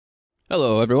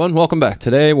Hello everyone, welcome back.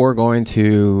 Today we're going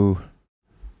to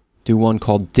do one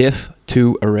called Diff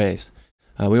to arrays.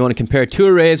 We want to compare two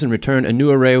arrays and return a new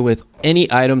array with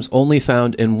any items only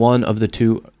found in one of the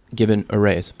two given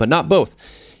arrays, but not both.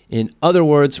 In other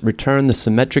words, return the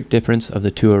symmetric difference of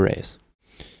the two arrays.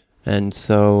 And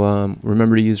so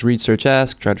remember to use read, search,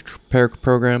 ask, try to compare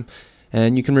program,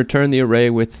 and you can return the array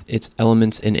with its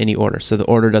elements in any order, so the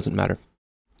order doesn't matter.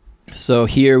 So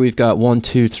here we've got 1,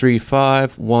 2, 3,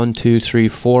 5, 1, 2, 3,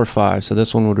 4, 5. So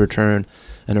this one would return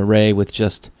an array with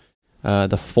just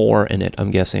the 4 in it,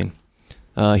 I'm guessing.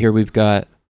 Here we've got,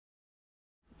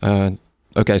 okay,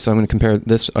 so I'm going to compare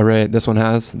this array. This one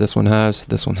has, this one has,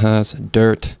 this one has,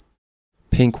 dirt,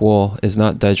 pink wool is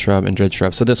not dead shrub, and dead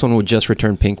shrub. So this one would just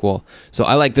return pink wool. So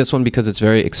I like this one because it's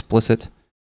very explicit,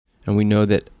 and we know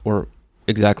that we're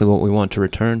exactly what we want to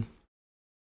return.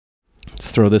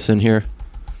 Let's throw this in here.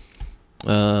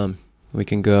 We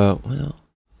can go, well,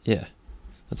 yeah,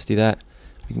 let's do that.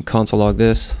 We can console log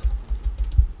this.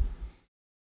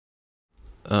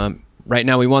 Right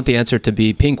now we want the answer to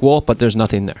be pink wool, but there's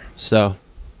nothing there. So,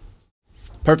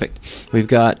 perfect. We've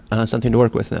got something to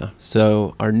work with now.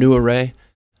 So our new array,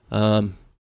 I'm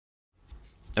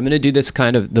going to do this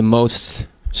kind of the most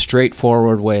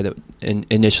straightforward way that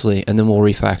initially, and then we'll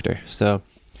refactor. So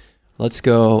let's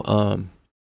go,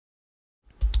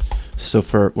 so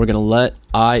we're going to let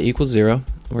I equal 0.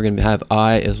 We're going to have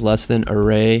I is less than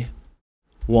array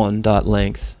 1 dot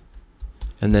length,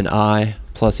 and then I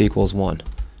plus equals 1.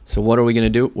 So what are we going to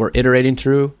do? We're iterating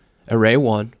through array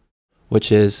 1,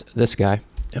 which is this guy.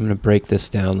 I'm going to break this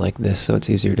down like this so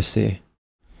it's easier to see.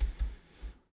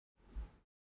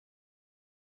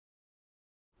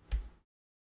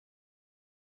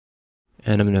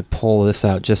 And I'm going to pull this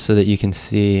out just so that you can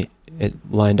see it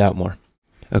lined out more.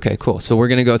 Okay, cool. So we're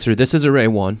going to go through, this is array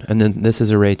 1, and then this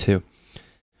is array 2.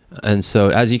 And so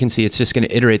as you can see, it's just going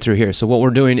to iterate through here. So what we're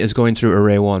doing is going through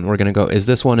array 1. We're going to go, is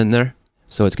this one in there?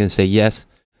 So it's going to say yes.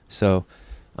 So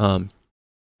what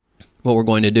we're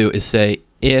going to do is say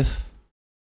if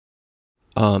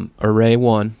array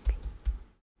 1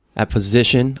 at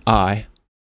position I,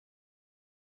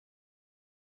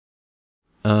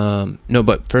 no,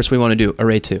 but first we want to do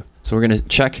array 2. So we're going to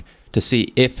check to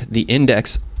see if the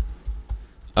index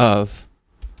of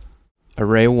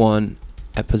array 1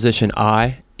 at position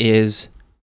I is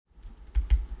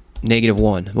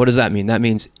 -1. What does that mean? That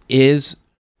means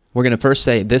we're going to first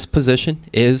say this position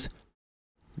is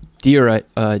diorite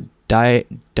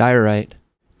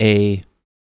a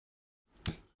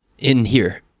in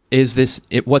here. Is this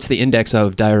what's the index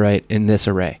of diorite in this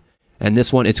array? And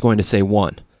this one, it's going to say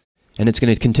 1. And it's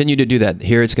going to continue to do that.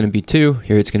 Here it's going to be 2,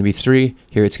 here it's going to be 3,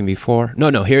 here it's going to be 4.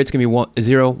 No, here it's going to be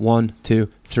 0, 1, 2,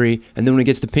 3. And then when it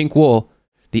gets to pink wool,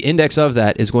 the index of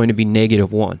that is going to be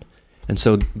 -1. And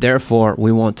so therefore,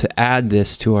 we want to add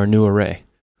this to our new array.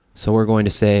 So we're going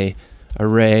to say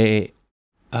array,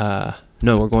 no,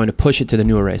 we're going to push it to the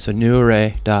new array. So new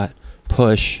array dot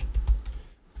push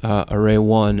array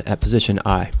 1 at position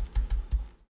I.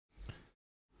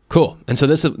 Cool. And so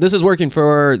this is working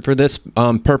for this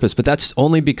purpose, but that's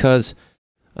only because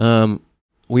in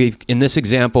this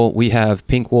example we have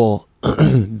pink wool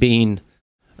being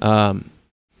on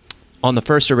the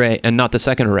first array and not the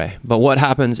second array. But what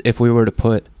happens if we were to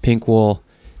put pink wool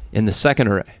in the second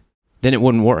array? Then it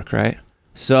wouldn't work, right?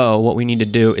 So what we need to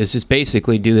do is just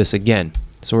basically do this again.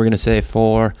 So we're going to say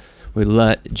we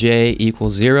let j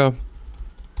equal 0.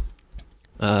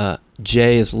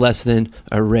 J is less than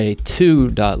array 2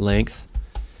 dot length,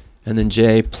 and then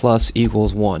j plus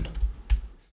equals 1.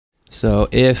 So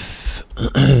if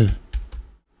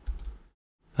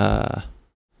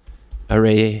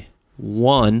array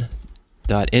 1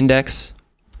 dot index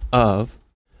of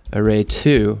array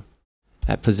 2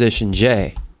 at position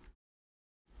j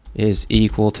is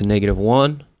equal to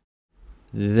 -1,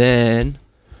 then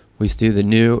we do the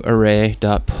new array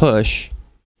dot push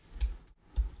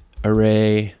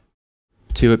array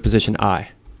 2 at position I,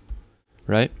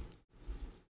 right?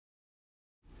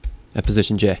 At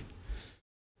position j.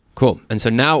 Cool. And so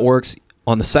now it works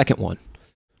on the second one.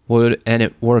 And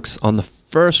it works on the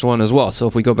first one as well. So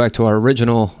if we go back to our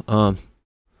original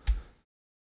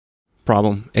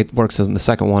problem, it works on the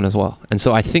second one as well. And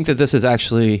so I think that this is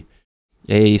actually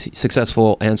a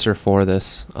successful answer for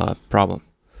this problem.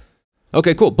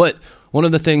 Okay, cool. But one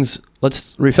of the things,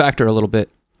 let's refactor a little bit.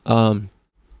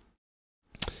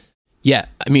 Yeah,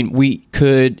 I mean, we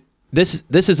could, this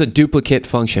is a duplicate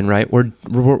function, right? We're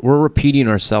repeating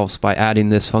ourselves by adding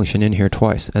this function in here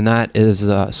twice, and that is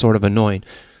sort of annoying.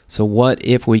 So what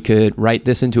if we could write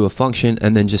this into a function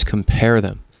and then just compare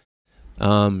them?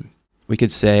 We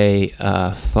could say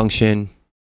function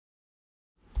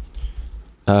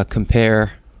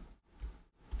compare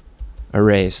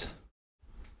arrays.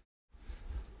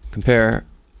 Compare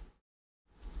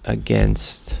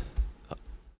against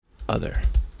other.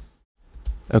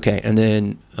 Okay, and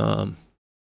then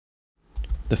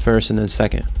the first and then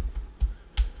second.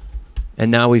 And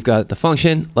now we've got the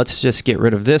function. Let's just get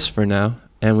rid of this for now,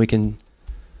 and we can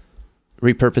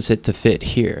repurpose it to fit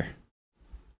here.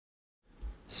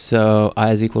 So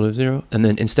I is equal to 0, and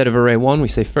then instead of array 1, we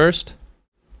say first.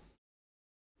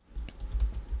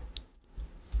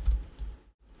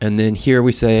 And then here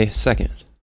we say second.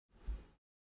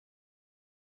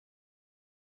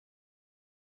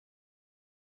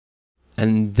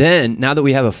 And then, now that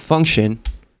we have a function,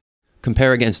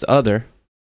 compare against other,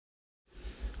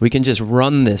 we can just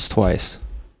run this twice.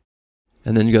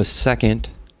 And then go second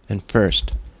and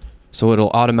first. So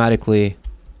it'll automatically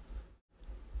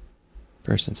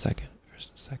first and second, first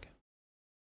and second.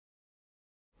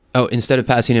 Oh, instead of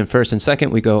passing in first and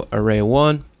second, we go array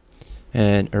 1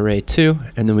 and array 2,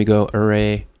 and then we go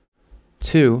array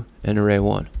 2 and array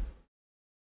 1.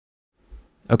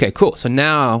 Okay, cool. So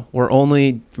now we're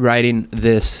only writing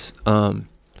this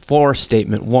for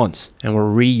statement once, and we're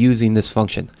reusing this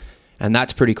function, and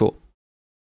that's pretty cool.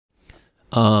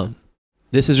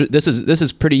 This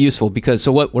is pretty useful because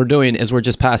so what we're doing is we're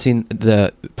just passing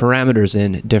the parameters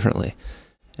in differently,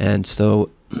 and so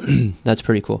that's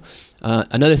pretty cool.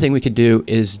 Another thing we could do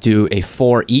is do a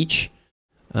for each,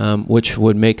 which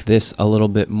would make this a little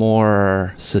bit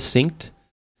more succinct.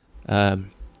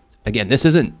 Again, this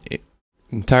isn't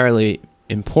entirely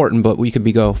important, but we could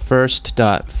go first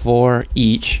dot for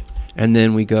each, and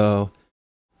then we go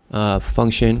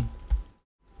function,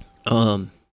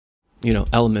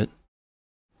 element,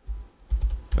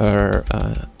 or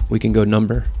we can go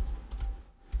number,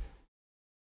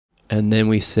 and then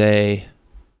we say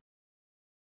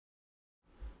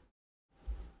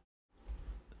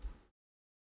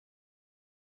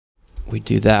we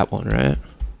do that one, right?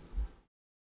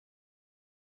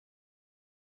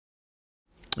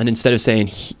 And instead of saying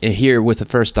here with the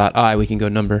first dot I, we can go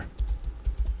number.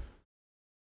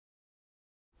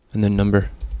 And then number.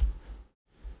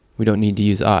 We don't need to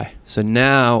use I. So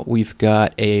now we've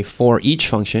got a for each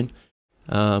function,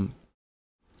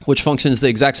 which functions the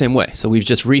exact same way. So we've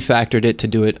just refactored it to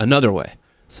do it another way.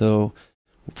 So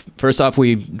first off,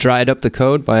 we dried up the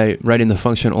code by writing the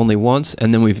function only once,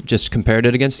 and then we've just compared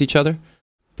it against each other.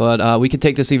 But we could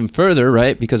take this even further,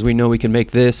 right? Because we know we can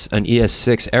make this an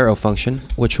ES6 arrow function,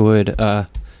 which would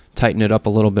tighten it up a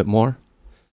little bit more.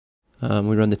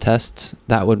 We run the tests.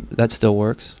 That still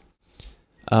works.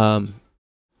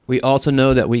 We also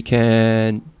know that we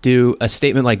can do a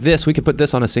statement like this. We could put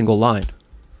this on a single line.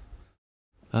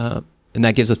 And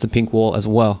that gives us the pink wool as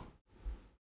well.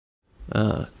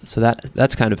 So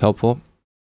that's kind of helpful.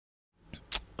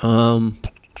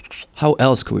 How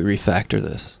else could we refactor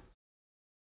this?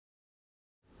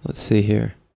 Let's see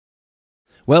here.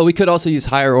 Well, we could also use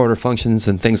higher order functions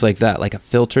and things like that, like a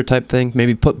filter type thing.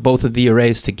 Maybe put both of the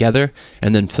arrays together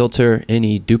and then filter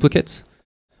any duplicates.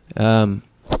 I'm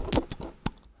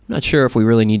not sure if we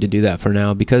really need to do that for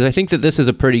now, because I think that this is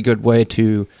a pretty good way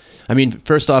to,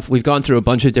 first off, we've gone through a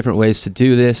bunch of different ways to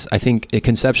do this. I think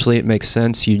conceptually it makes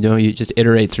sense. You just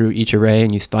iterate through each array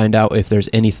and you find out if there's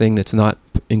anything that's not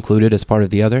included as part of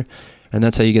the other. And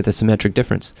that's how you get the symmetric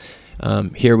difference.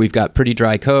 Here we've got pretty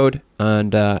dry code,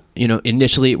 and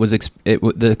initially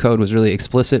the code was really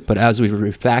explicit, but as we've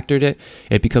refactored it,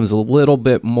 it becomes a little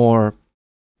bit more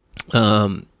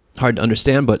hard to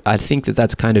understand. But I think that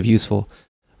that's kind of useful,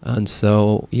 and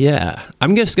so yeah,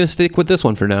 I'm just gonna stick with this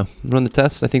one for now. Run the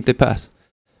tests. I think they pass.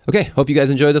 Okay, hope you guys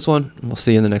enjoyed this one, and we'll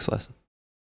see you in the next lesson.